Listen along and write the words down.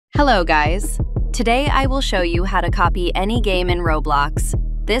Hello guys! Today I will show you how to copy any game in Roblox.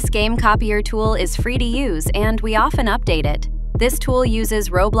 This Game-Copier tool is free to use and we often update it. This tool uses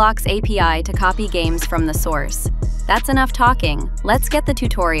Roblox API to copy games from the source. That's enough talking, let's get the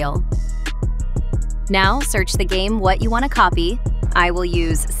tutorial. Now search the game what you want to copy. I will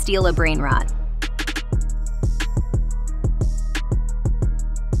use Steal a Brain Rot.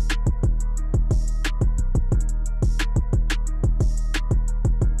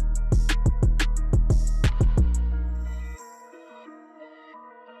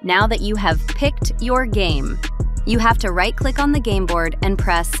 Now that you have picked your game, you have to right-click on the game board and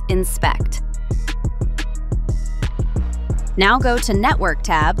press Inspect. Now go to Network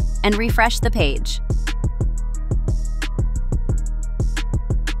tab and refresh the page.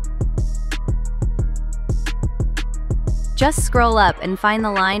 Just scroll up and find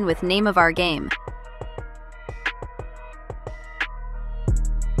the line with name of our game.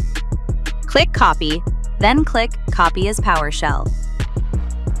 Click Copy, then click Copy as PowerShell.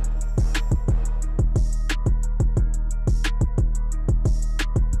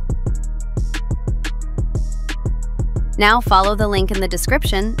 Now follow the link in the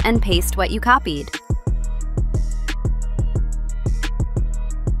description and paste what you copied.